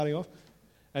starting off.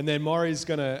 And then Maury's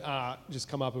going to just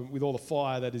come up with all the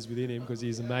fire that is within him because he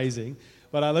is amazing.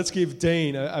 But let's give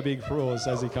Dean a big applause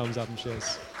as he comes up and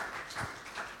shares.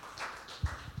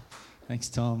 Thanks,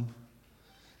 Tom.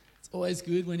 It's always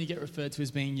good when you get referred to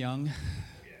as being young.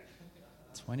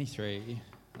 23,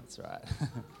 that's right.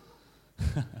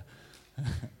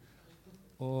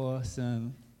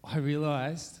 Awesome. I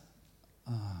realised,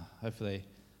 hopefully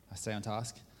I stay on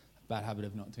task, bad habit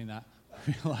of not doing that.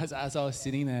 I realised as I was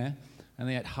sitting there, I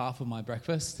only ate half of my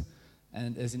breakfast,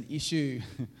 and there's an issue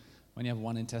when you have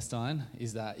one intestine,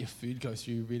 is that your food goes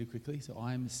through really quickly, so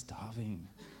I'm starving.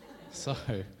 So,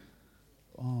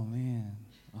 oh man,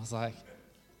 I was like,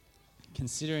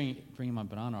 considering bringing my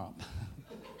banana up.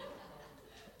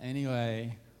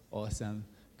 Anyway, awesome.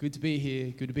 Good to be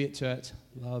here, good to be at church.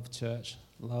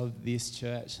 Love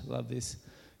this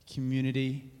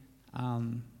community.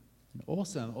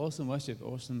 Awesome worship,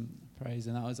 awesome praise,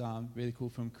 and that was really cool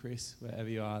from Chris, wherever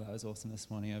you are. That was awesome this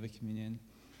morning over communion.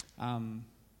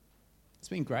 It's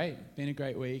been great, been a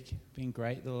great week, been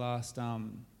great the last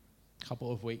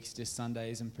couple of weeks, just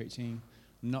Sundays and preaching.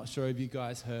 I'm not sure if you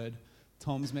guys heard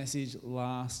Tom's message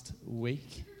last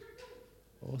week.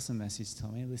 Awesome message,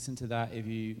 Tommy. Listen to that if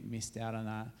you missed out on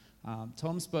that.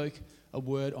 Tom spoke a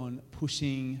word on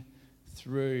pushing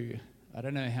through. I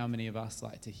don't know how many of us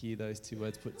like to hear those two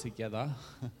words put together.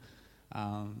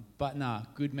 But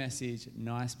good message,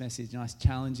 nice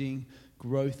challenging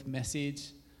growth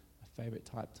message. My favourite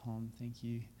type, Tom, thank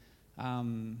you.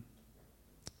 And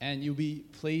you'll be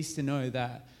pleased to know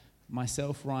that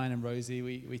myself, Ryan and Rosie,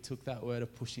 we took that word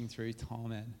of pushing through,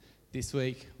 Tom, and this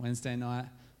week, Wednesday night,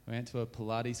 we went to a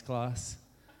Pilates class,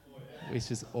 which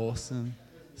was awesome.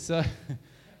 So,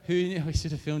 who knew? We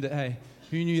should have filmed it, hey?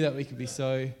 Who knew that we could be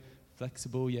so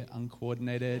flexible yet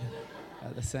uncoordinated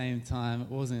at the same time? It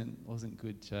wasn't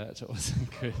good, church. It wasn't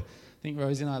good. I think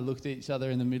Rosie and I looked at each other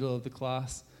in the middle of the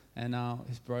class and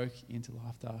just broke into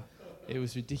laughter. It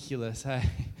was ridiculous, hey?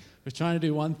 We're trying to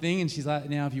do one thing and she's like,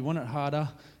 now if you want it harder,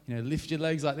 lift your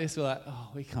legs like this. We're like, oh,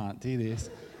 we can't do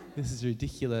this. This is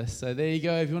ridiculous. So there you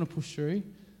go. If you want to push through,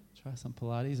 try some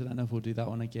Pilates. I don't know if we'll do that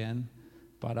one again.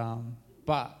 But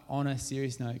on a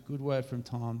serious note, good word from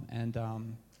Tom. And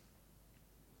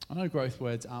I know growth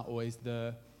words aren't always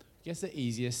the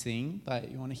easiest thing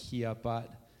that you want to hear, but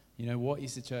what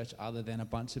is the church other than a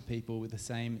bunch of people with the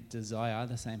same desire,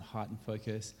 the same heart and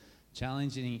focus,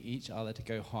 challenging each other to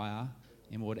go higher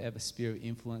in whatever sphere of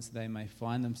influence they may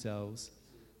find themselves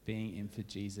being in for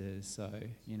Jesus. So,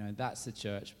 that's the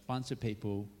church, bunch of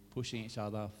people pushing each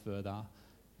other further,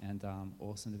 and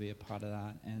awesome to be a part of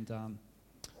that. And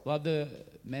love the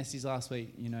message last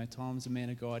week. Tom's a man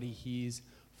of God. He hears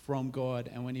from God,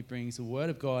 and when he brings the word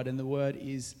of God, and the word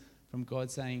is from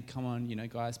God saying, come on,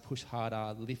 guys, push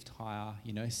harder, lift higher,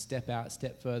 step out,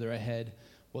 step further ahead.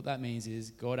 What that means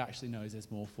is God actually knows there's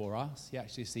more for us. He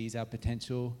actually sees our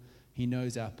potential. He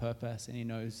knows our purpose, and he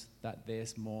knows that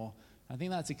there's more. I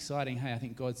think that's exciting. Hey, I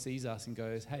think God sees us and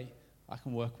goes, hey, I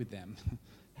can work with them.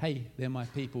 Hey, they're my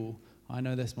people. I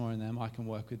know there's more in them. I can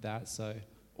work with that. So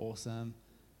awesome.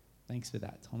 Thanks for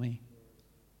that, Tommy.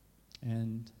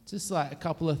 And just like a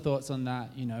couple of thoughts on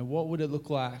that, what would it look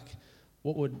like?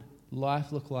 What would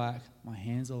life look like? My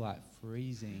hands are like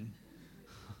freezing.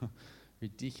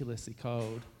 Ridiculously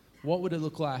cold. What would it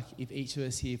look like if each of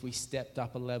us here, if we stepped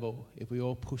up a level, if we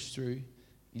all pushed through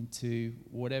into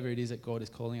whatever it is that God is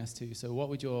calling us to? So what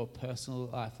would your personal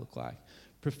life look like?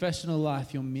 Professional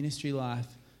life, your ministry life,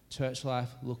 church life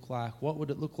look like? What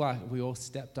would it look like if we all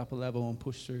stepped up a level and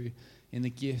pushed through in the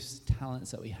gifts,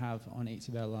 talents that we have on each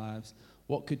of our lives?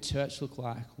 What could church look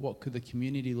like? What could the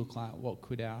community look like? What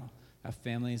could our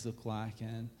families look like?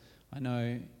 And I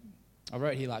know I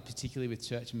wrote here particularly with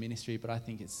church and ministry, but I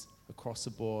think it's across the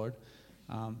board,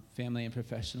 family and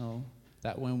professional,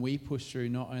 that when we push through,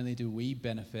 not only do we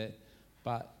benefit,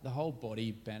 but the whole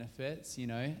body benefits.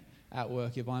 At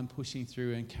work, if I'm pushing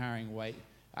through and carrying weight,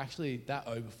 actually that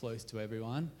overflows to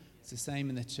everyone. It's the same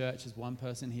in the church. As one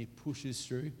person here pushes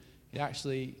through, it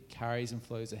actually carries and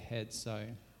flows ahead. So,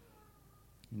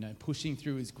 pushing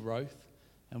through is growth.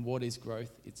 And what is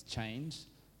growth? It's change.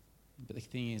 But the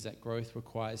thing is that growth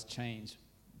requires change,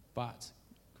 but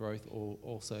growth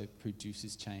also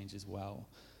produces change as well.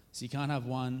 So you can't have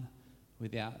one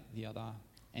without the other.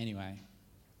 Anyway,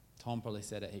 Tom probably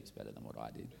said it heaps better than what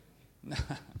I did.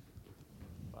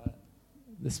 But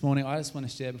this morning, I just want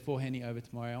to share, before handing over to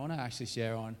Maury, I want to actually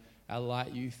share on our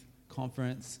Light Youth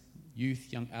Conference,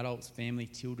 youth, young adults, family,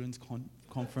 children's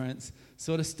conference.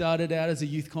 Sort of started out as a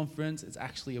youth conference. It's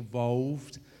actually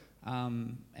evolved.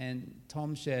 And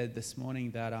Tom shared this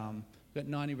morning that we've got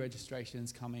 90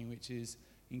 registrations coming, which is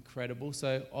incredible.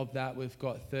 So of that, we've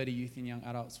got 30 youth and young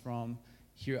adults from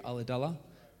here at Ulladulla.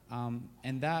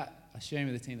 And that, I was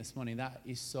sharing with the team this morning, that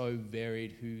is so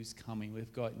varied who's coming.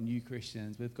 We've got new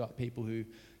Christians. We've got people who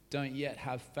don't yet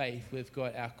have faith. We've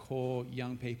got our core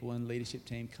young people and leadership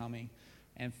team coming.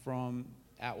 And from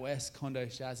out west, Condo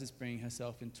Shaz is bringing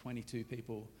herself in 22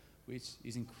 people, which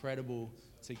is incredible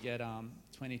to get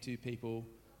 22 people,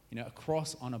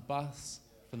 across on a bus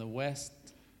from the west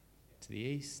to the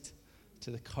east to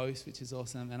the coast, which is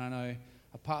awesome. And I know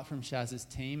apart from Shaz's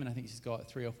team, and I think she's got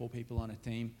 3 or 4 people on a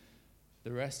team,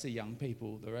 the rest are young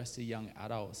people, the rest are young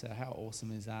adults. So how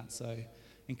awesome is that? So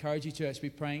encourage you, church,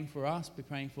 be praying for us, be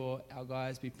praying for our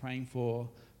guys, be praying for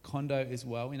Condo as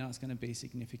well. We know it's going to be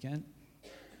significant.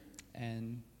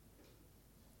 And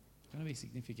it's going to be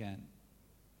significant.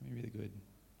 It's going to be really good.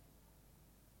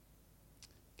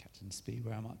 Catching speed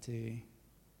where I'm up to.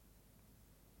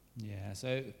 Yeah,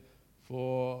 so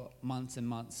for months and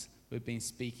months, we've been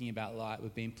speaking about light.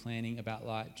 We've been planning about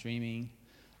light, dreaming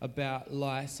about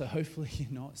light. So hopefully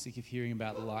you're not sick of hearing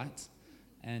about light.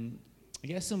 And I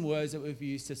guess some words that we've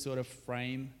used to sort of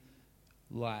frame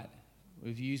light.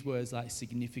 We've used words like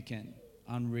significant,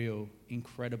 unreal,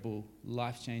 incredible,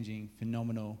 life-changing,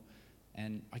 phenomenal.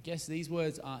 And I guess these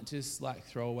words aren't just like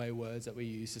throwaway words that we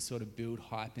use to sort of build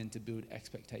hype and to build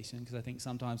expectation, because I think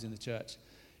sometimes in the church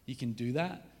you can do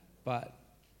that, but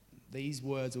these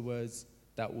words are words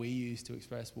that we use to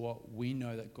express what we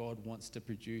know that God wants to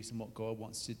produce and what God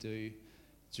wants to do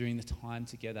during the time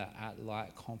together at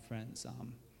Light Conference.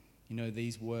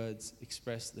 These words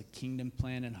express the kingdom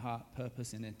plan and heart,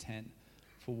 purpose and intent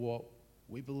for what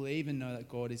we believe and know that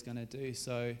God is going to do.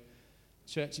 So,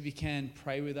 church, if you can,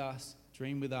 pray with us,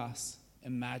 dream with us,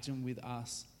 imagine with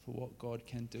us for what God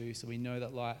can do. So we know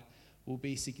that light will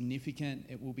be significant,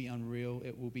 it will be unreal,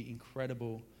 it will be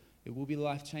incredible, it will be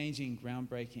life-changing,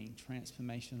 groundbreaking,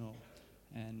 transformational.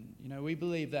 And, we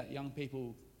believe that young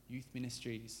people, youth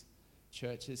ministries,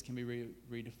 churches can be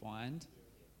redefined.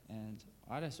 And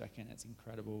I just reckon it's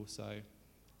incredible. So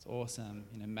it's awesome.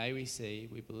 May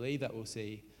we believe that we'll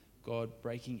see God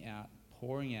breaking out,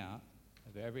 pouring out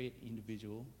of every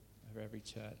individual, of every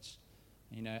church.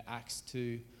 Acts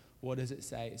 2, what does it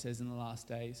say? It says in the last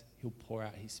days, he'll pour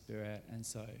out his spirit. And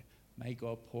so may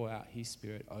God pour out his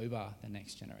spirit over the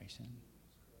next generation.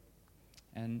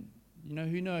 And,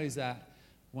 who knows that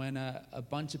when a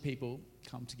bunch of people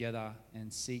come together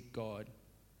and seek God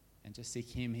and just seek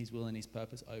him, his will and his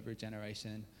purpose over a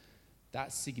generation,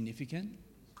 that's significant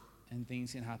and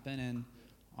things can happen. And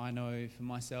I know for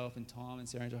myself and Tom and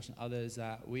Sarah and Josh and others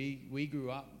that we grew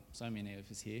up, so many of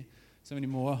us here, so many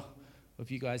more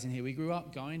of you guys in here, we grew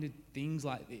up going to things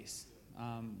like this,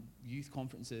 youth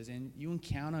conferences, and you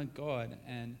encounter God.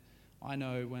 And I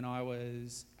know when I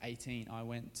was 18, I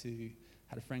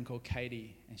had a friend called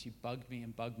Katie, and she bugged me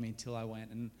until I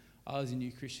went. And I was a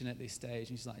new Christian at this stage,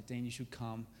 and she's like, Dean, you should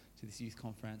come to this youth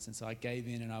conference. And so I gave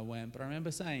in and I went. But I remember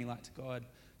saying to God,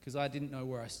 because I didn't know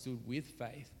where I stood with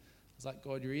faith, I was like,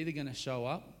 God, you're either going to show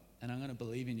up and I'm going to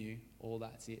believe in you, or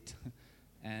that's it.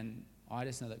 And I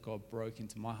just know that God broke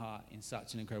into my heart in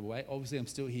such an incredible way. Obviously, I'm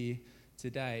still here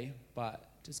today,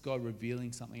 but just God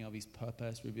revealing something of his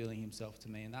purpose, revealing himself to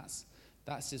me. And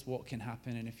that's just what can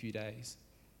happen in a few days.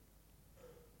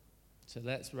 So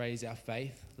let's raise our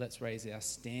faith. Let's raise our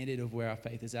standard of where our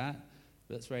faith is at.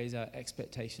 Let's raise our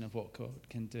expectation of what God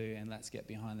can do, and let's get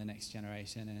behind the next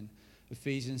generation. And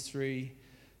Ephesians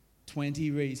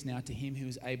 3:20 reads, now to him who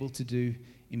is able to do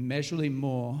immeasurably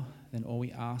more than all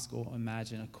we ask or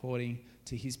imagine, according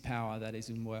to his power that is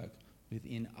in work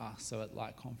within us. So at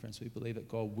Light Conference, we believe that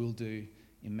God will do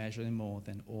immeasurably more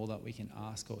than all that we can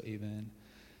ask or even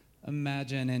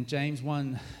imagine. And James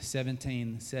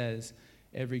 1:17 says,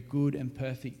 every good and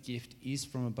perfect gift is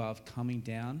from above, coming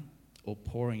down or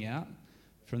pouring out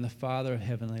from the Father of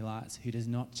heavenly lights, who does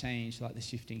not change like the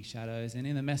shifting shadows. And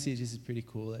in the Message, this is pretty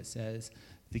cool. It says,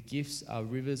 the gifts are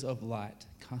rivers of light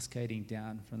cascading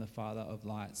down from the Father of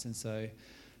lights. And so,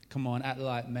 come on, at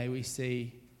Light, may we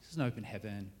see just an open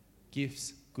heaven,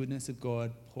 gifts, goodness of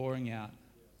God pouring out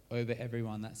over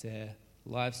everyone that's there,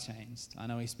 lives changed. I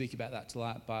know we speak about that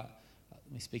tonight, but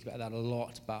we speak about that a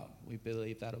lot, but we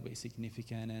believe that'll be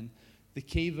significant. And the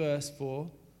key verse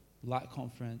for Light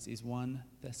Conference is 1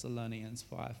 Thessalonians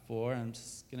 5:4. I'm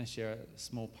just going to share a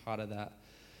small part of that,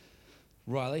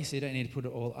 Riley, so you don't need to put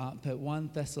it all up. But 1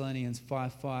 Thessalonians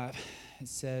 5:5, it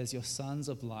says, you're sons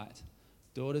of light,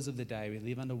 daughters of the day. We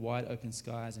live under wide open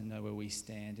skies and know where we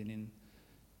stand. And in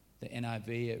the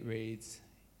NIV it reads,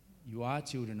 you are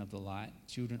children of the light,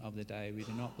 children of the day. We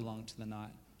do not belong to the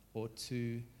night or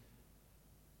to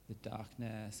the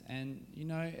darkness. And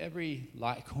every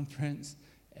Light Conference,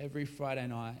 Every Friday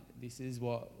night, this is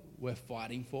what we're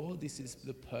fighting for. This is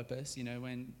the purpose. You know,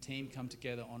 when team come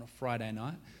together on a Friday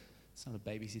night, it's not a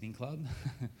babysitting club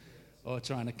or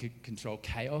trying to control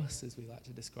chaos, as we like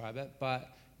to describe it, but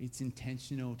it's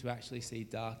intentional to actually see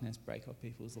darkness break off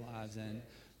people's lives. And,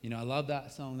 you know, I love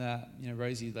that song that, you know,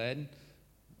 Rosie led.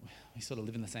 We sort of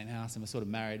live in the same house and we're sort of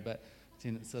married, but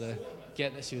didn't sort of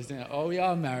get that she was doing it. Oh, we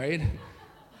are married.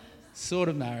 Sort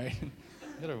of married.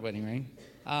 Got a wedding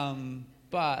ring.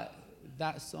 But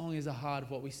that song is a heart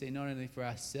of what we see, not only for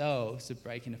ourselves to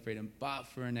break into freedom, but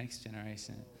for a next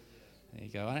generation. There you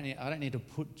go. I don't need to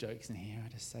put jokes in here. I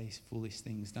just say foolish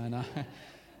things, don't I?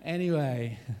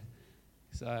 Anyway,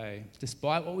 so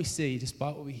despite what we see,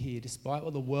 despite what we hear, despite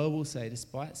what the world will say,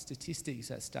 despite statistics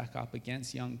that stack up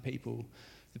against young people,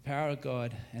 the power of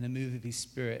God and the move of His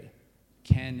Spirit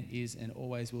can, is, and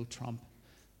always will trump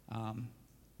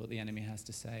what the enemy has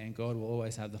to say, and God will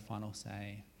always have the final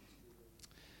say.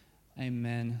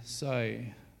 Amen. So,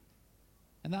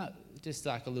 and that, just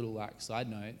like a little side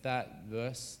note, that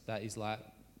verse that is the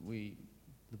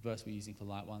verse we're using for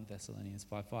Light 1 Thessalonians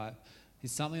 5:5,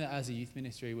 is something that as a youth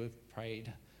ministry we've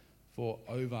prayed for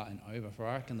over and over for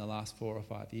I reckon the last 4 or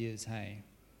 5 years. Hey,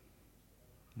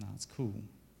 no, it's cool.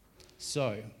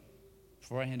 So,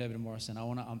 before I hand over to Morrison, I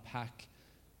want to unpack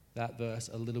that verse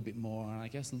a little bit more and I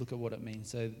guess look at what it means.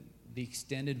 So, the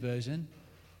extended version,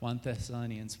 1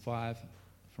 Thessalonians 5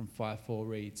 from 5:4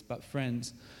 reads, "But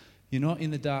friends, you're not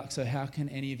in the dark, so how can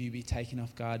any of you be taken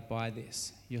off guard by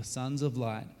this? You're sons of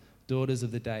light, daughters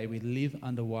of the day. We live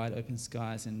under wide open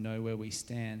skies and know where we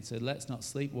stand. So let's not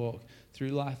sleepwalk through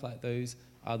life like those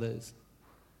others."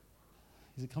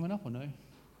 Is it coming up or no?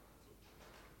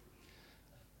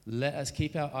 "Let us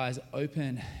keep our eyes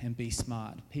open and be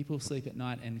smart. People sleep at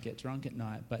night and get drunk at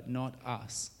night, but not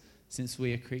us. Since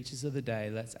we are creatures of the day,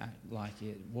 let's act like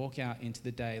it. Walk out into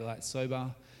the daylight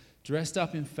sober, dressed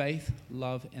up in faith,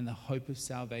 love, and the hope of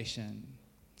salvation."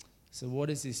 So what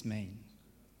does this mean?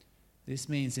 This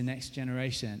means the next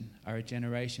generation are a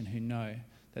generation who know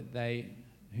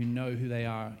who they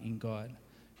are in God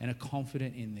and are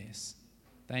confident in this.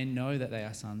 They know that they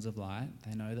are sons of light.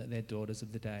 They know that they're daughters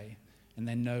of the day, and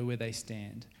they know where they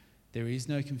stand. There is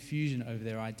no confusion over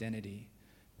their identity.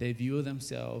 Their view of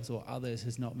themselves or others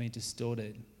has not been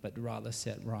distorted, but rather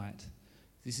set right.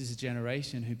 This is a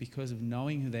generation who, because of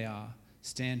knowing who they are,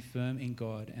 stand firm in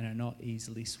God and are not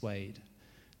easily swayed.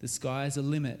 The sky is a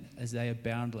limit as they are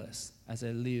boundless, as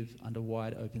they live under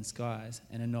wide open skies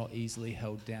and are not easily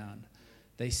held down.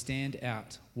 They stand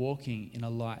out, walking in a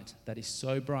light that is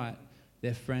so bright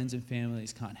their friends and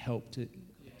families can't help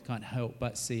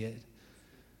but see it.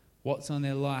 What's on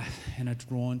their life and are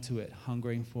drawn to it,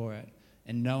 hungering for it,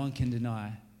 and no one can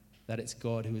deny that it's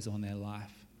God who is on their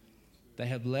life. They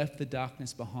have left the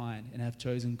darkness behind and have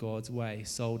chosen God's way,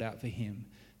 sold out for Him.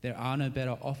 There are no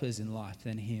better offers in life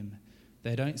than Him.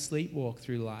 They don't sleepwalk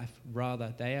through life.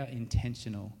 Rather, they are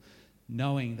intentional,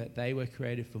 knowing that they were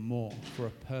created for more, for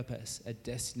a purpose, a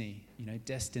destiny,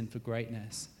 destined for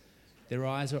greatness. Their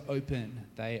eyes are open.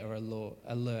 They are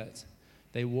alert.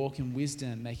 They walk in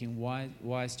wisdom, making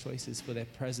wise choices for their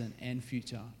present and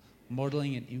future,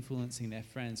 modeling and influencing their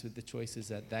friends with the choices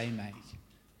that they make.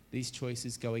 These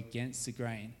choices go against the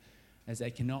grain, as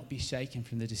they cannot be shaken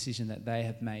from the decision that they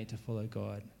have made to follow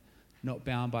God. Not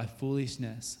bound by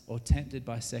foolishness or tempted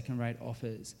by second-rate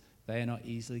offers, they are not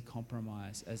easily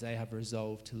compromised, as they have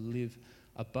resolved to live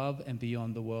above and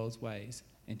beyond the world's ways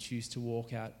and choose to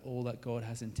walk out all that God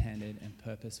has intended and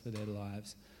purpose for their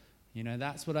lives.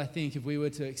 That's what I think if we were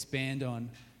to expand on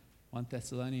 1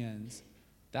 Thessalonians,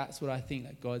 that's what I think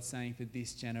that God's saying for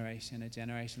this generation, a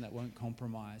generation that won't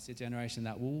compromise, a generation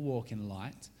that will walk in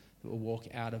light, that will walk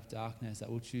out of darkness, that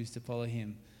will choose to follow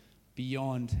Him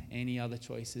beyond any other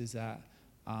choices that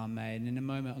are made. And in a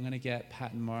moment, I'm going to get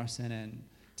Pat and Morrison, and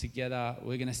together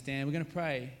we're going to stand, we're going to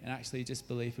pray, and actually just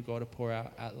believe for God to pour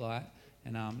out at light.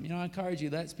 And, I encourage you,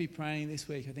 let's be praying this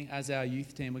week. I think as our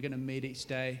youth team, we're going to meet each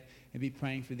day and be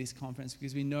praying for this conference,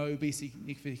 because we know it'll be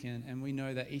significant, and we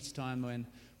know that each time when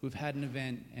we've had an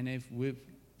event and if we've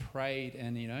prayed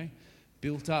and,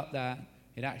 built up that,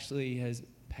 it actually has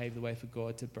paved the way for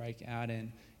God to break out.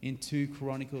 And in 2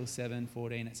 Chronicles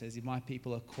 7:14, it says, "If my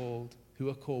people who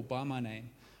are called by my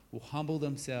name, will humble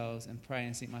themselves and pray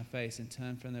and seek my face and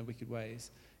turn from their wicked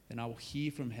ways, then I will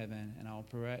hear from heaven and I will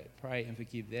pray and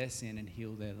forgive their sin and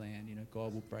heal their land."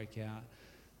 God will break out.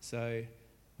 So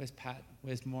where's Pat?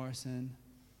 Where's Morrison?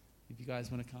 If you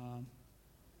guys want to come.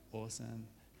 Awesome.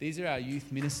 These are our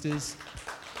youth ministers.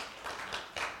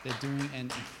 They're doing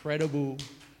an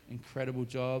incredible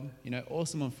job.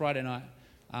 Awesome on Friday night.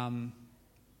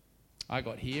 I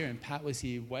got here and Pat was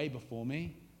here way before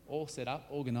me. all set up,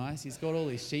 organised. He's got all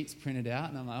his sheets printed out,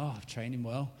 and I'm like, oh, I've trained him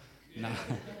well. No,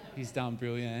 he's done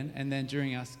brilliant. And then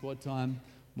during our squad time,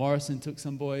 Morrison took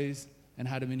some boys and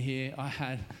had them in here. I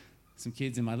had some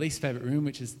kids in my least favourite room,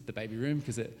 which is the baby room,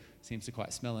 because it seems to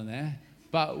quite smell in there.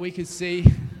 But we could see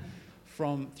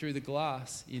through the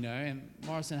glass, and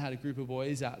Morrison had a group of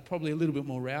boys that probably a little bit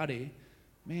more rowdy.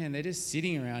 Man, they're just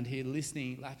sitting around here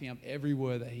listening, lapping up every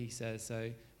word that he says.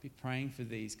 So be praying for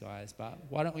these guys. But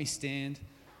why don't we stand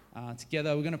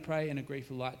together? We're going to pray and agree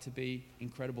for Light to be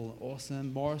incredible and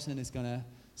awesome. Morrison is going to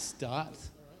start,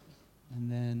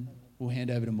 and then we'll hand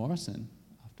over to Morrison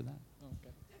after that.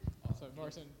 Okay. So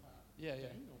Morrison. Yeah.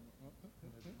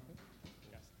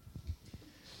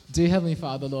 Dear Heavenly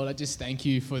Father, Lord, I just thank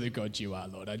you for the God you are,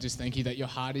 Lord. I just thank you that your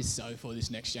heart is so for this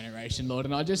next generation, Lord.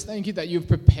 And I just thank you that you've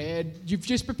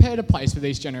just prepared a place for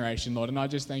this generation, Lord. And I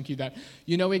just thank you that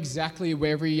you know exactly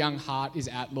where every young heart is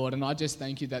at, Lord. And I just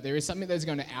thank you that there is something that's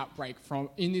going to outbreak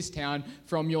in this town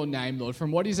from your name, Lord,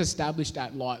 from what is established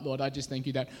at Light, Lord. I just thank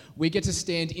you that we get to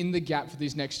stand in the gap for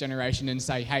this next generation and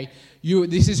say, hey,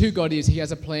 this is who God is. He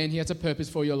has a plan. He has a purpose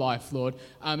for your life, Lord.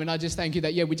 And I just thank you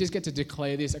that, we just get to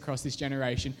declare this across this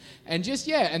generation. And just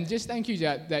thank you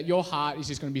that your heart is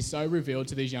just going to be so revealed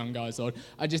to these young guys, Lord.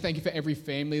 I just thank you for every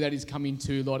family that is coming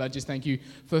to, Lord. I just thank you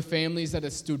for families that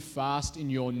have stood fast in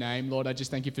your name, Lord. I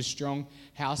just thank you for strong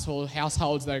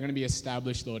households that are going to be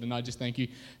established, Lord. And I just thank you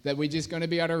that we're just going to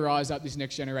be able to rise up this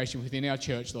next generation within our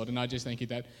church, Lord. And I just thank you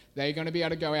that they're going to be able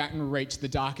to go out and reach the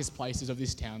darkest places of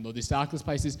this town, Lord, the darkest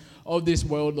places of this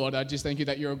world, Lord. I just thank you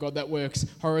that you're a God that works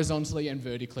horizontally and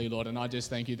vertically, Lord. And I just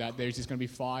thank you that there's just going to be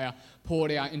fire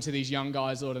poured out into these young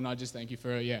guys, Lord, and I just thank you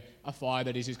for a fire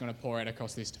that is just going to pour out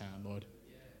across this town, Lord.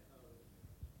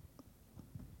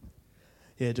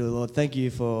 Yeah, dear Lord, thank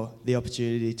you for the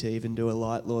opportunity to even do a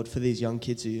Light, Lord, for these young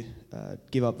kids who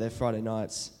give up their Friday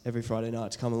nights, every Friday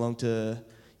night, to come along to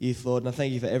youth, Lord. And I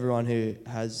thank you for everyone who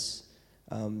has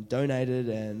donated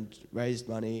and raised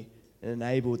money and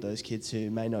enabled those kids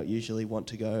who may not usually want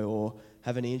to go or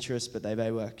have any interest, but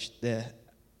they're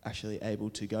actually able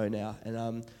to go now.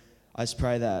 And I just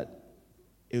pray that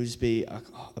it will just be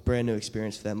a brand new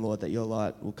experience for them, Lord, that your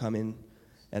Light will come in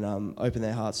and open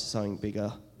their hearts to something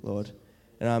bigger, Lord.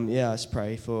 And I just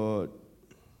pray for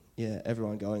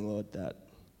everyone going, Lord, that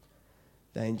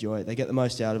they enjoy it, they get the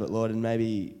most out of it, Lord, and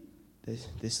maybe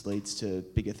this leads to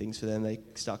bigger things for them. They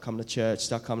start coming to church,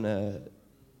 start coming to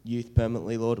youth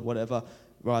permanently, Lord, whatever,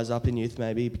 rise up in youth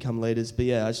maybe, become leaders. But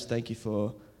I just thank you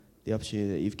for the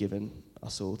opportunity that you've given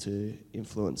us all to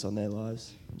influence on their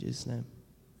lives. In Jesus' name.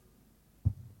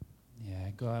 Yeah,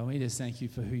 God, we just thank you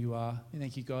for who you are. We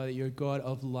thank you, God, that you're a God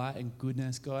of light and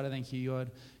goodness. God, I thank you, God,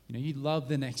 you love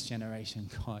the next generation,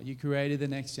 God. You created the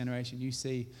next generation. You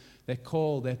see their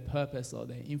call, their purpose, Lord,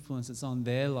 their influence that's on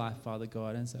their life, Father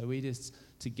God. And so we just,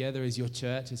 together as your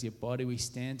church, as your body, we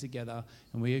stand together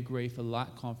and we agree for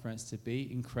Light Conference to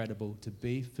be incredible, to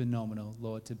be phenomenal,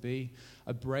 Lord, to be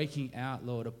a breaking out,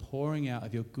 Lord, a pouring out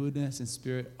of your goodness and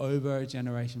spirit over a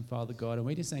generation, Father God. And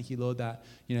we just thank you, Lord, that,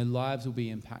 lives will be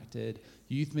impacted.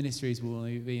 Youth ministries will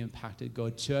be impacted,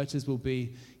 God. Churches will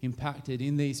be impacted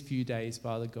in these few days,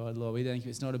 Father God, Lord. We thank you.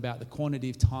 It's not about the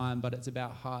quantity of time, but it's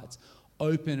about hearts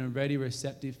open and ready,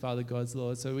 receptive, Father God's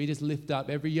Lord. So we just lift up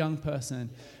every young person,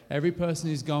 every person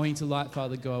who's going to Light,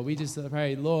 Father God. We just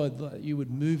pray, Lord, you would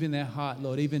move in their heart,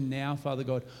 Lord, even now, Father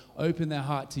God. Open their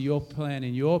heart to your plan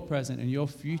and your present and your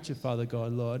future, Father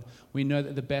God, Lord. We know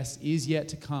that the best is yet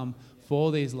to come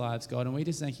for these lives, God. And we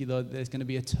just thank you, Lord, there's going to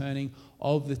be a turning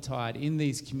of the tide in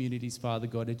these communities, Father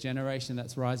God, a generation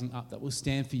that's rising up that will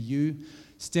stand for you,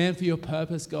 stand for your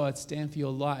purpose, God, stand for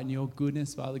your light and your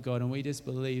goodness, Father God. And we just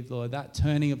believe, Lord, that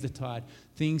turning of the tide,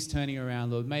 things turning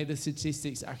around, Lord. May the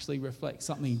statistics actually reflect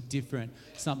something different,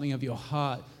 something of your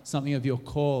heart, something of your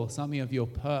call, something of your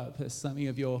purpose, something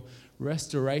of your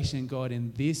restoration, God,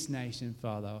 in this nation,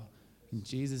 Father. In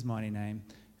Jesus' mighty name,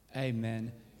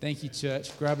 amen. Thank you,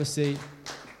 church. Grab a seat.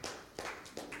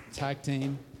 Tag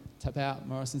team. Tap out.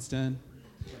 Morrison Stern.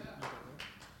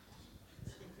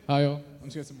 Hi, all. I'm just going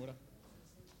to get some water.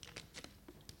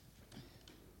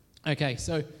 Okay,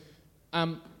 so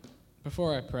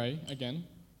before I pray again,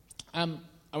 I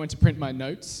went to print my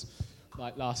notes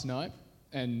last night,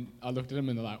 and I looked at them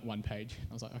and they're one page.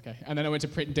 I was like, okay. And then I went to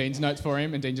print Dean's notes for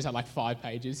him, and Dean just had 5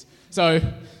 pages. So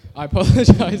I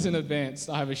apologise in advance.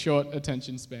 I have a short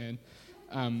attention span.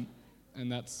 And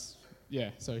that's,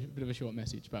 so a bit of a short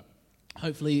message, but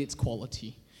hopefully it's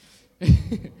quality.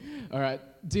 All right.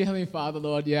 Dear Heavenly Father,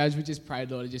 Lord, as we just prayed,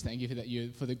 Lord, I just thank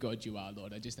you for the God you are,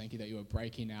 Lord. I just thank you that you are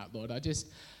breaking out, Lord.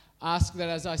 ask that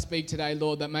as I speak today,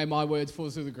 Lord, that may my words fall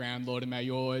through the ground, Lord, and may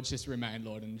your words just remain,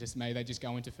 Lord, and just may they just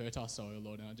go into fertile soil,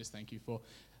 Lord. And I just thank you for,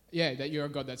 that you're a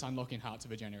God that's unlocking hearts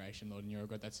of a generation, Lord, and you're a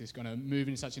God that's just going to move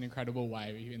in such an incredible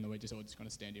way, even though we're just all just going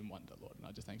to stand in wonder, Lord. And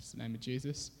I just thank you in the name of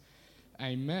Jesus.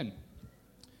 Amen.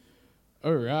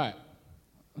 All right.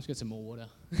 Let's get some more water.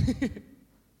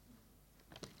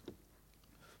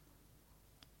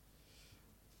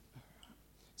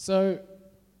 So,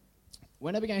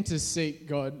 when I began to seek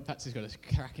God, Patsy's got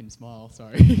a cracking smile,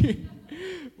 sorry.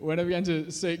 When I began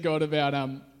to seek God about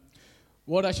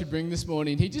what I should bring this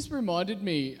morning, he just reminded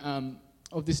me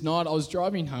of this night. I was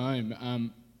driving home.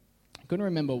 I couldn't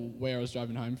remember where I was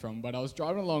driving home from, but I was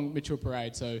driving along Mitchell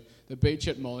Parade, so the beach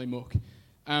at Mollymook.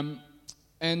 And,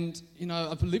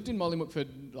 I've lived in Mollymook for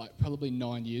probably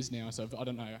 9 years now, so I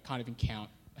don't know, I can't even count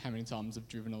how many times I've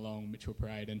driven along Mitchell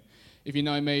Parade. And if you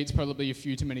know me, it's probably a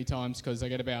few too many times because I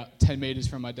get about 10 metres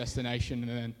from my destination and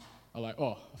then I'm like,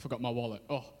 oh, I forgot my wallet.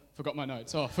 Oh, forgot my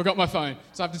notes. Oh, forgot my phone.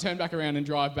 So I have to turn back around and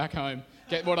drive back home,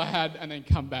 get what I had, and then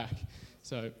come back.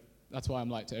 So that's why I'm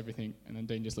late to everything. And then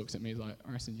Dean just looks at me, he's like,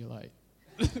 Orison, you're late.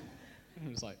 And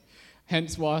I'm just like,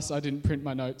 hence why I didn't print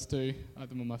my notes too. I had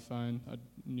them on my phone. I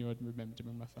knew I'd remembered them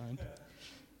on my phone.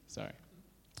 Sorry.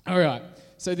 All right.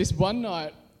 So this one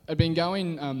night, I'd been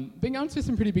going through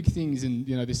some pretty big things in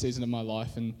this season of my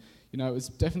life, and it was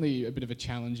definitely a bit of a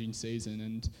challenging season.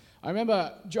 And I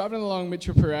remember driving along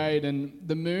Mitchell Parade, and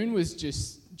the moon was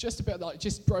just about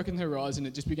just broken the horizon.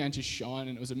 It just began to shine,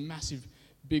 and it was a massive,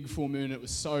 big full moon. It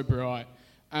was so bright,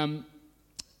 and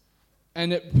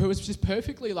it was just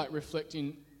perfectly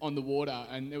reflecting on the water,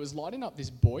 and it was lighting up this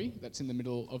buoy that's in the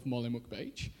middle of Mollymook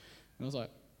Beach. And I was like,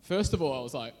 first of all, I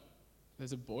was like,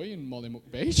 there's a buoy in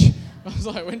Mollymook Beach? I was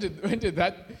like, when did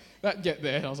that get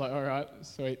there? And I was like, all right,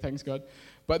 sweet, thanks God.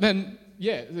 But then,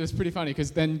 it was pretty funny because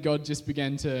then God just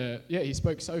began to, he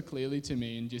spoke so clearly to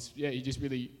me and he just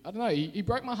really, I don't know, he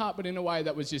broke my heart, but in a way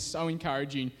that was just so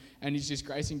encouraging, and his just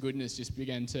grace and goodness just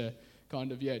began to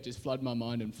kind of, just flood my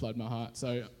mind and flood my heart.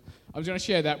 So I was going to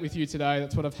share that with you today.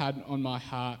 That's what I've had on my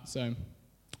heart. So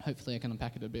hopefully I can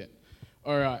unpack it a bit.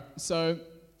 All right, so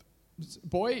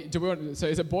boy, so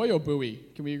is it boy or buoy?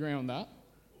 Can we agree on that?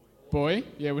 Boy?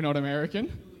 Yeah, we're not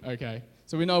American? Okay.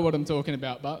 So we know what I'm talking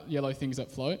about, but yellow things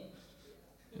that float?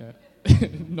 Yeah.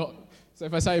 So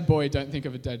if I say boy, don't think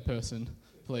of a dead person,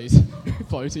 please.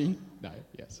 Floating? No,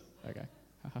 yes. Okay.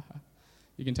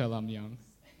 You can tell I'm young.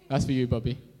 That's for you,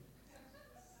 Bobby.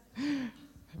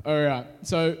 All right,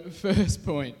 so first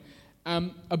point.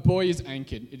 A buoy is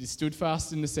anchored. It is stood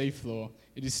fast in the seafloor.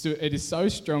 It is so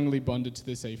strongly bonded to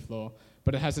the seafloor,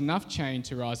 but it has enough chain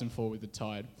to rise and fall with the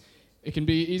tide. It can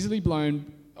be easily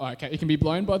blown. It can be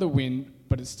blown by the wind,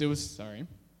 but it's still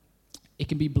It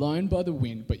can be blown by the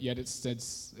wind, but yet it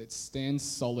stands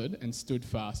solid and stood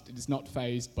fast. It is not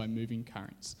fazed by moving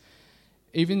currents.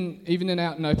 Even in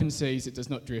out and open seas, it does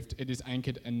not drift. It is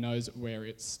anchored and knows where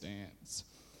it stands.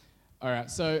 All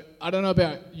right, so I don't know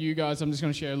about you guys. I'm just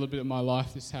going to share a little bit of my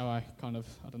life. This is how I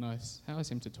how I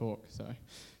seem to talk, so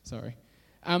sorry.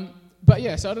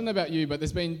 So I don't know about you, but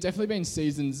there's definitely been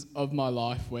seasons of my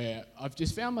life where I've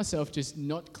just found myself just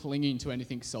not clinging to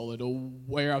anything solid, or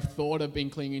where I've thought I've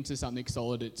been clinging to something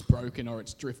solid, it's broken or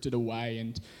it's drifted away,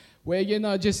 and where,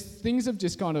 just things have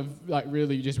just kind of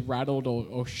really just rattled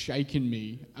or shaken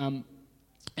me.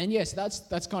 And yes,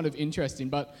 that's kind of interesting.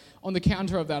 But on the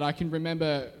counter of that, I can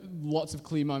remember lots of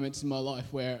clear moments in my life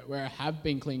where I have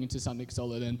been clinging to something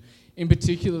solid. And in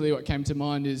particularly what came to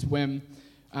mind is when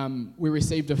we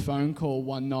received a phone call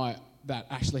one night that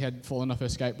Ashley had fallen off her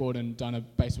skateboard and done a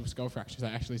basal skull fracture. So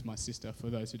Ashley is my sister, for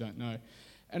those who don't know.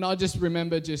 And I just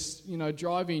remember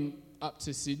driving up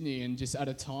to Sydney, and just at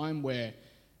a time where,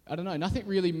 I don't know, nothing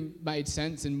really made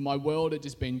sense, and my world had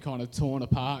just been kind of torn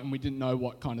apart, and we didn't know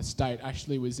what kind of state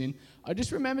Ashley was in. I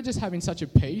just remember just having such a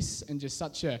peace and just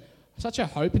such a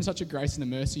hope and such a grace and a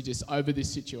mercy just over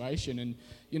this situation. And,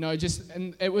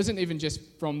 and it wasn't even just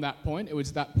from that point, it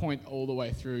was that point all the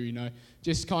way through,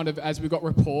 just kind of as we got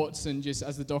reports and just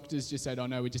as the doctors just said, oh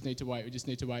no, we just need to wait.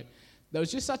 There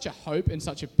was just such a hope and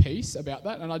such a peace about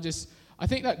that. And I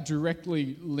think that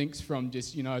directly links from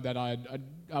just, that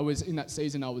I was in that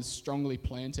season, I was strongly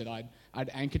planted. I'd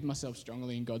anchored myself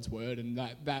strongly in God's word, and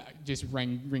that just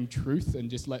rang truth, and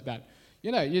just let that,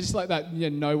 you just let that,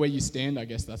 know where you stand, I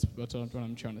guess that's what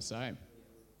I'm trying to say.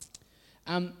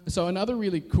 So another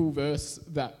really cool verse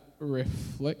that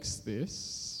reflects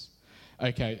this,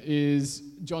 is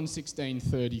John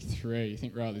 16:33. I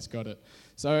think Riley's got it.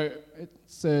 So it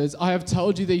says, I have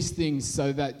told you these things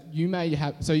so that you may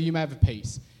have a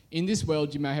peace. In this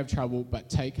world you may have trouble, but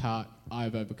take heart, I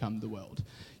have overcome the world.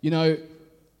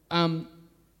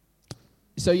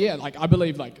 So yeah, like I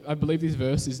believe this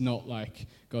verse is not like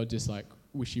God just like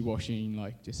wishy-washy,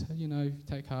 like just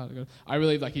take heart. I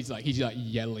believe like he's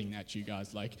yelling at you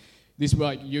guys, like this,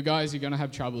 like you guys are gonna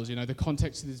have troubles. The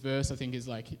context of this verse I think is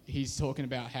like he's talking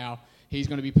about how he's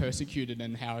going to be persecuted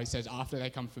and how he says after they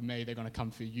come for me they're going to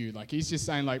come for you. Like he's just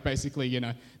saying like basically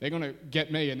they're going to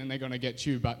get me and then they're going to get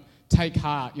you, but take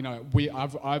heart.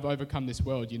 I've overcome this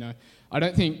world. I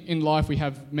don't think in life we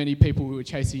have many people who are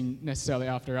chasing necessarily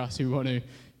after us who want to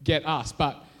get us,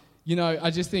 but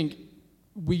I just think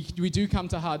we do come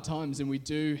to hard times and we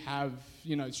do have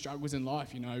struggles in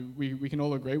life. We can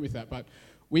all agree with that, but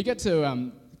we get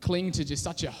to cling to just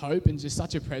such a hope and just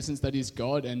such a presence that is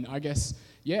God. And I guess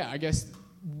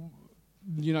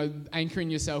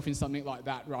anchoring yourself in something like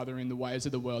that rather in the waves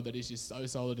of the world that is just so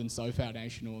solid and so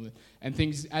foundational.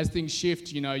 And as things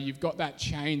shift, you've got that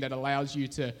chain that allows you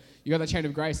got that chain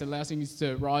of grace that allows things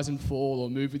to rise and fall or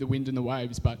move with the wind and the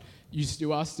waves, but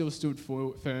you are still stood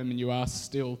firm and you are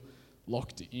still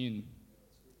locked in.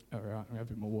 All right, I have a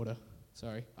bit more water.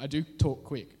 Sorry. I do talk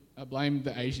quick. I blame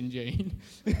the Asian gene.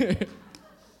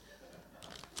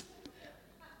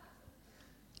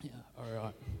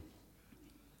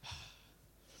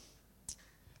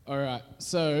 All right,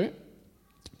 so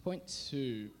point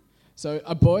 2. So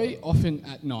a boy often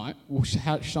at night will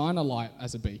shine a light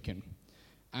as a beacon.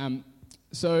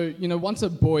 Once a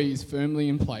buoy is firmly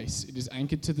in place, it is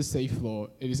anchored to the seafloor,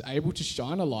 it is able to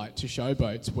shine a light to show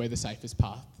boats where the safest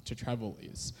path to travel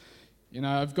is.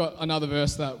 I've got another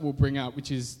verse that we'll bring up,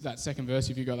 which is that second verse,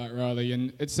 if you got that, Riley,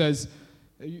 and it says,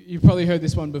 you've probably heard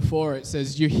this one before, it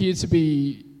says, you're here to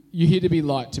be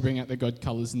light to bring out the God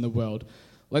colours in the world.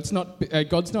 God's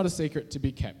not a secret to be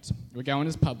kept. We're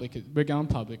going public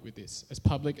with this, as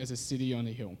public as a city on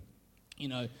a hill.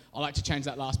 I like to change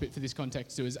that last bit for this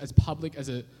context to as public as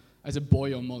a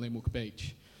buoy on Mollymook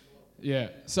Beach. Yeah.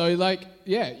 So I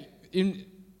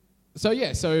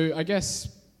guess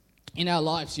in our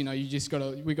lives,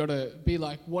 we gotta be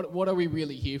like, what are we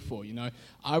really here for?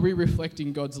 Are we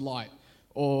reflecting God's light,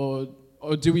 or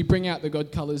do we bring out the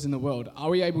God colours in the world? Are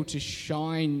we able to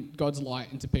shine God's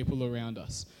light into people around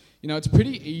us? It's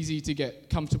pretty easy to get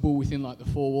comfortable within like the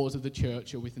four walls of the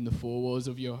church or within the four walls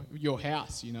of your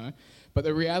house, But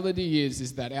the reality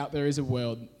is that out there is a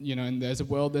world, and there's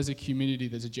a community,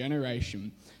 there's a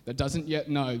generation that doesn't yet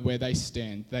know where they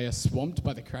stand. They are swamped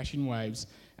by the crashing waves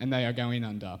and they are going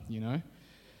under,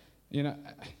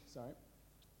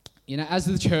 as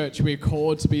the church, we're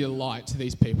called to be a light to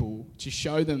these people, to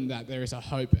show them that there is a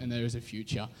hope and there is a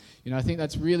future. I think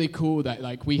that's really cool that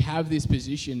like we have this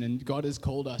position and God has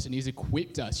called us and He's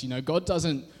equipped us. God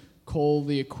doesn't call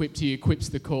the equipped, He equips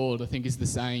the called, I think is the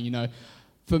saying.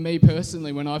 For me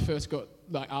personally, when I first got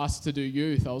like asked to do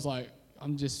youth, I was like,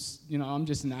 I'm just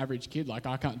an average kid. Like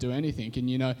I can't do anything.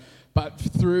 And but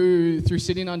through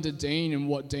sitting under Dean and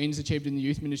what Dean's achieved in the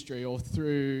youth ministry, or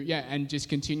and just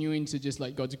continuing to just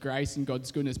let God's grace and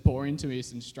God's goodness pour into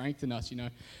us and strengthen us,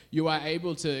 you are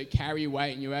able to carry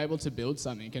weight and you're able to build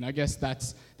something. And I guess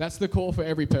that's the call for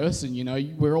every person.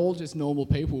 We're all just normal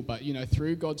people, but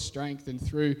through God's strength and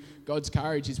through God's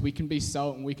courage, is we can be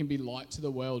salt and we can be light to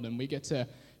the world, and we get to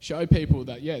show people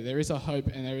that there is a hope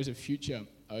and there is a future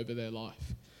over their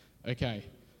life. Okay,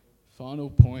 final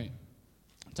point.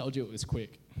 I told you it was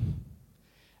quick.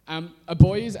 A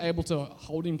buoy is able to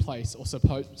hold in place or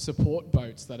support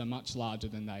boats that are much larger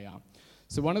than they are.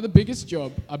 So one of the biggest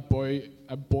job a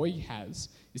buoy has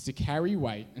is to carry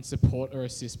weight and support or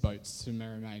assist boats to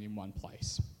remain in one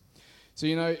place. So,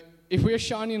 if we're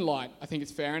shining light, I think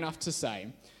it's fair enough to say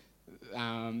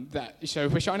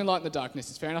if we're shining light in the darkness,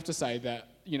 it's fair enough to say that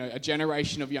a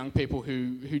generation of young people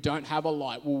who don't have a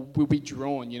light will be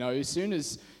drawn. As soon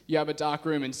as you have a dark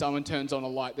room and someone turns on a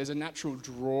light, there's a natural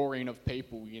drawing of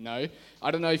people.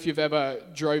 I don't know if you've ever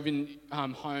driven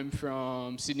home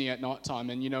from Sydney at night time,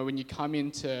 and when you come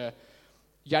into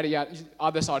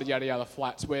other side of Yada Yada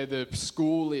Flats, where the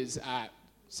school is at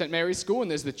St Mary's School, and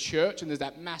there's the church, and there's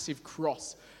that massive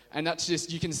cross. And that's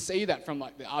just, you can see that from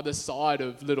like the other side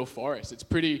of Little Forest. It's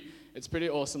pretty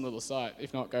awesome little sight.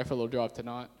 If not, go for a little drive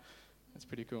tonight. That's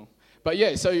pretty cool. But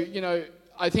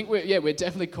I think we're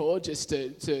definitely called just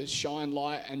to shine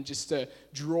light and just to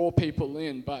draw people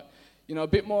in. But, a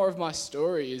bit more of my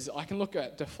story is I can look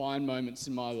at defined moments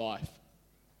in my life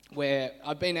where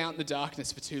I've been out in the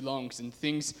darkness for too long and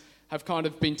things have kind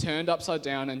of been turned upside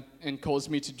down and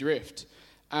caused me to drift.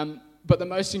 But the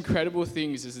most incredible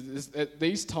thing is at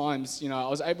these times, I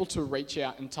was able to reach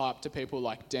out and type to people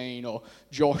like Dean or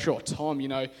Josh or Tom.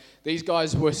 These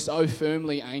guys were so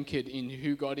firmly anchored in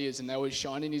who God is, and they were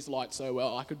shining His light so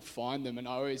well. I could find them, and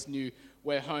I always knew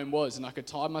where home was, and I could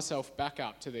tie myself back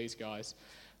up to these guys.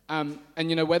 And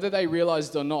whether they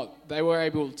realised or not, they were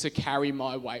able to carry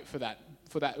my weight for that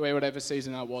whatever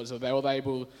season I was, or they were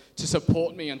able to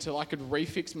support me until I could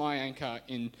refix my anchor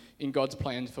in God's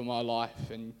plan for my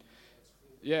life. And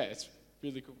yeah, it's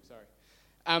really cool. Sorry.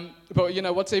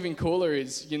 But what's even cooler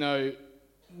is,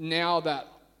 now that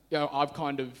I've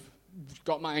kind of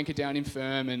got my anchor down in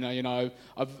firm, and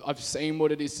I've seen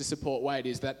what it is to support Wade,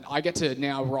 is that I get to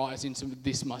now rise into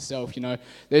this myself.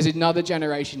 There's another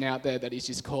generation out there that is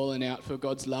just calling out for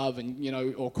God's love,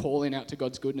 and or calling out to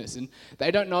God's goodness, and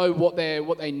they don't know what they're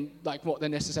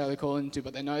necessarily calling to,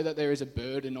 but they know that there is a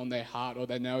burden on their heart, or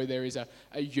they know there is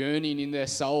a yearning in their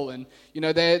soul, and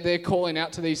they're calling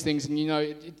out to these things, and you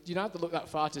don't have to look that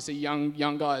far to see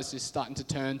young guys just starting to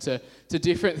turn to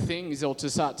different things, or to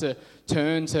start to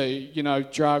turn to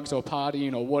drugs or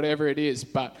partying or whatever it is,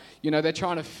 but they're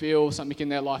trying to feel something in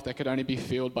their life that could only be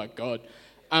filled by God.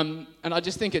 And I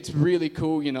just think it's really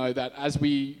cool, that as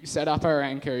we set up our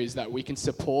anchor, is that we can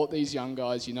support these young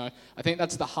guys. I think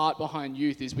that's the heart behind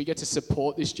youth, is we get to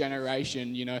support this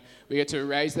generation. We get to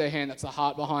raise their hand. That's the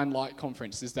heart behind Light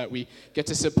Conference, is that we get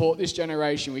to support this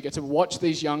generation. We get to watch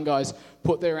these young guys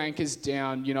put their anchors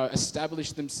down,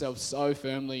 establish themselves so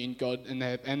firmly in God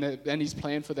and His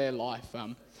plan for their life.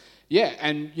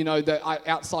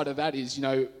 Outside of that is,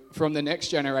 from the next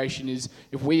generation, is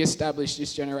if we establish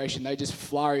this generation, they just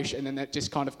flourish, and then that just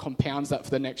kind of compounds that for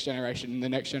the next generation and the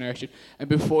next generation. And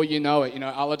before you know it,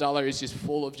 Ulladulla is just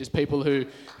full of just people who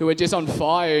are just on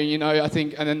fire, I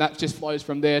think, and then that just flows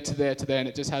from there to there to there, and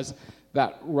it just has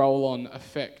that roll-on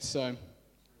effect. So,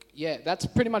 yeah, that's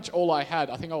pretty much all I had.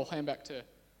 I think I'll hand back to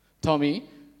Tommy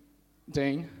and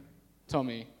Dean.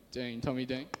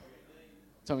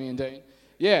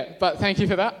 Yeah, but thank you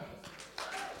for that.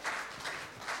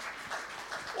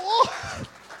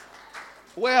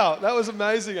 Wow, that was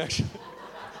amazing, actually.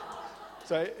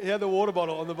 So he had the water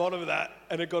bottle on the bottom of that,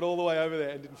 and it got all the way over there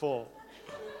and didn't fall.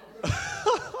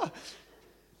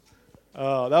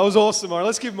 Oh, that was awesome, Morris.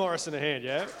 Let's give Morrison a hand,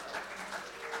 yeah?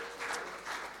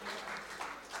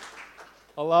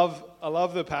 I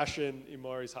love the passion in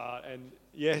Maury's heart, and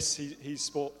yes, he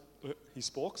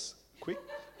sporks quick.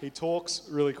 He talks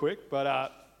really quick,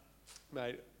 but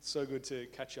mate, it's so good to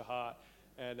catch your heart,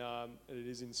 and it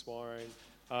is inspiring.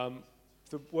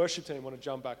 The worship team want to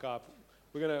jump back up.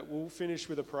 We'll finish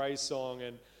with a praise song,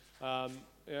 and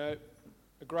a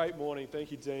great morning.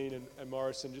 Thank you, Dean and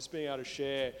Morrison, just being able to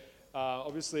share.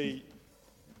 Obviously,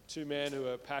 two men who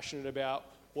are passionate about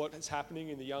what is happening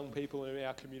in the young people in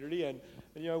our community, and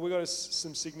we've got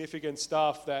some significant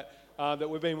stuff that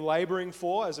we've been labouring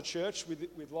for as a church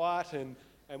with Light and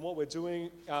what we're doing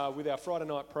with our Friday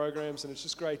night programs, and it's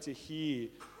just great to hear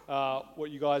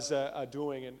what you guys are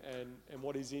doing and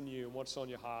what is in you and what's on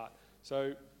your heart.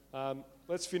 So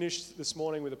let's finish this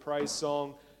morning with a praise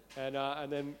song,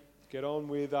 and then get on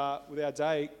with our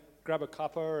day. Grab a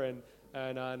cuppa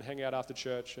and hang out after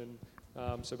church. And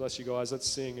so bless you guys. Let's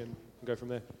sing and go from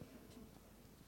there.